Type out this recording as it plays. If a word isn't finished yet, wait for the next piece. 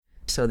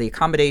So the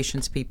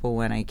accommodations people,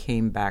 when I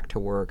came back to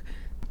work,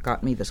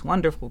 got me this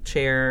wonderful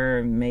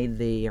chair, made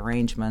the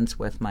arrangements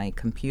with my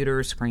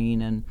computer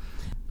screen and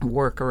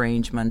work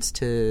arrangements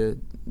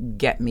to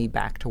get me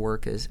back to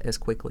work as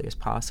quickly as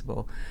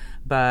possible.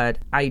 But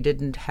I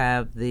didn't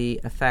have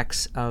the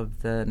effects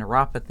of the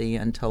neuropathy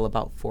until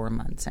about 4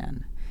 months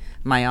in.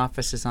 My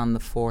office is on the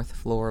 4th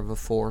floor of a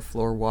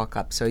 4-floor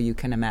walk-up, so you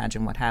can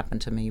imagine what happened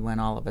to me when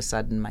all of a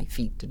sudden my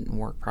feet didn't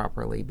work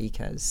properly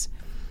because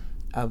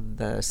of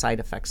the side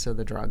effects of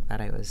the drug that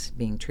I was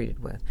being treated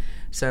with.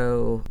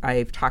 So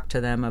I've talked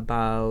to them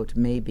about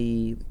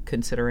maybe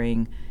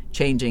considering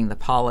changing the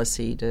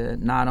policy to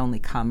not only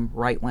come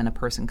right when a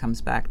person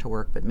comes back to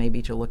work, but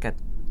maybe to look at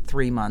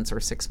 3 months or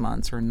 6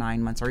 months or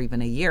 9 months or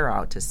even a year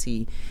out to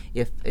see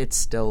if it's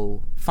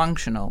still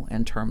functional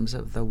in terms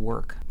of the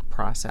work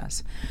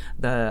process.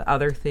 The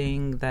other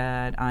thing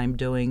that I'm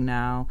doing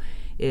now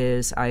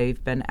is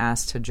I've been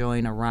asked to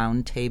join a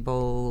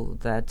roundtable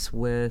that's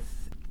with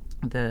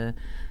the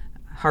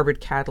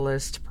Harvard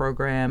Catalyst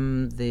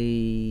program,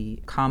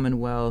 the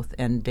Commonwealth,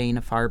 and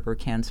Dana-Farber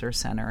Cancer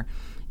Center.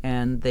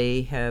 And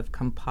they have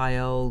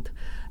compiled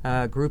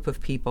a group of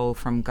people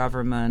from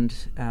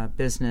government,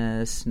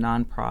 business,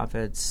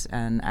 nonprofits,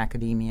 and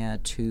academia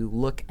to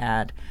look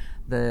at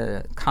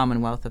the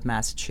Commonwealth of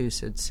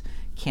Massachusetts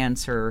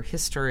cancer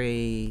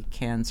history,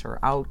 cancer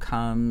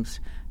outcomes,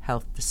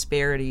 health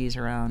disparities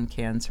around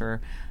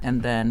cancer,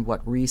 and then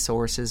what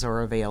resources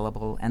are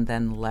available, and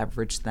then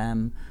leverage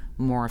them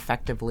more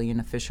effectively and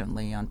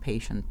efficiently on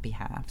patient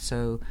behalf.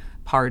 So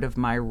part of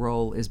my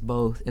role is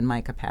both in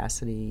my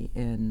capacity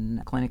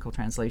in clinical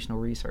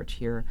translational research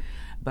here,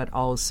 but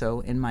also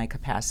in my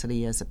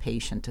capacity as a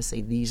patient to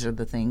say these are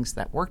the things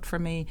that worked for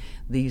me,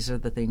 these are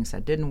the things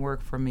that didn't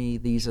work for me,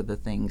 these are the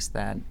things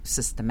that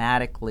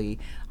systematically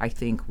I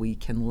think we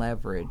can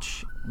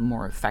leverage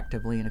more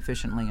effectively and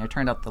efficiently. And it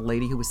turned out the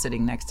lady who was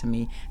sitting next to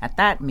me at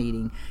that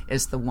meeting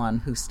is the one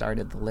who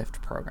started the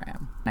LIFT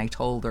program. And I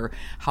told her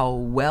how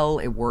well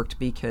it worked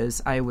because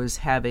I was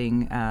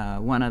having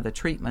one of the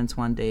treatments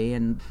one day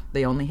and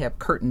they only have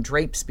curtain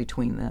drapes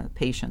between the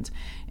patients.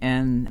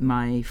 And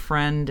my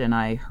friend and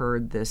I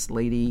heard this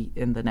lady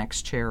in the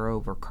next chair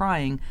over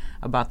crying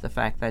about the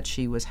fact that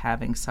she was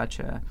having such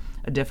a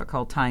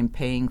difficult time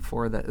paying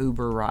for the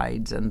Uber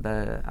rides and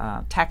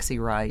the taxi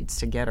rides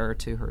to get her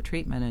to her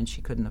treatment, and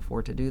she couldn't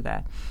afford to do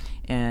that.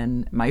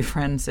 And my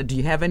friend said, "Do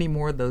you have any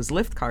more of those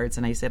Lyft cards?"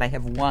 And I said, "I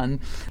have one."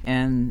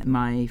 And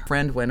my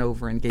friend went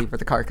over and gave her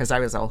the card because I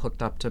was all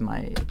hooked up to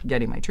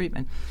getting my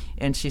treatment.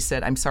 And she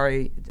said, "I'm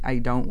sorry, I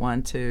don't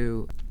want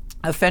to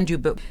offend you,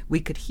 but we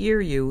could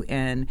hear you,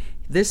 and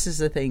this is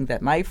the thing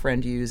that my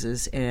friend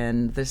uses,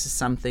 and this is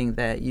something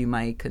that you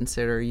might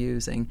consider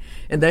using."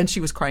 And then she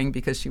was crying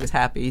because she was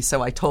happy,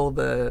 so I told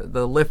the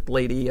Lyft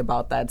lady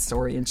about that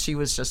story, and she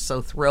was just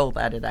so thrilled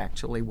that it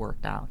actually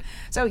worked out.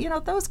 So,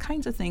 those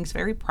kinds of things,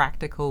 very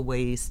practical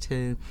ways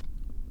to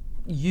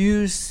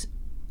use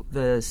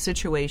the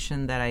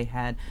situation that I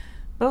had,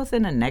 both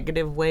in a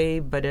negative way,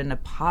 but in a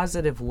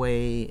positive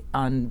way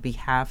on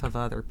behalf of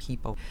other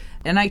people.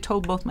 And I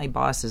told both my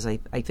bosses, I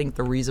think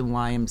the reason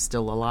why I'm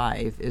still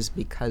alive is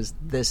because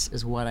this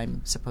is what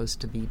I'm supposed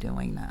to be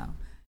doing now.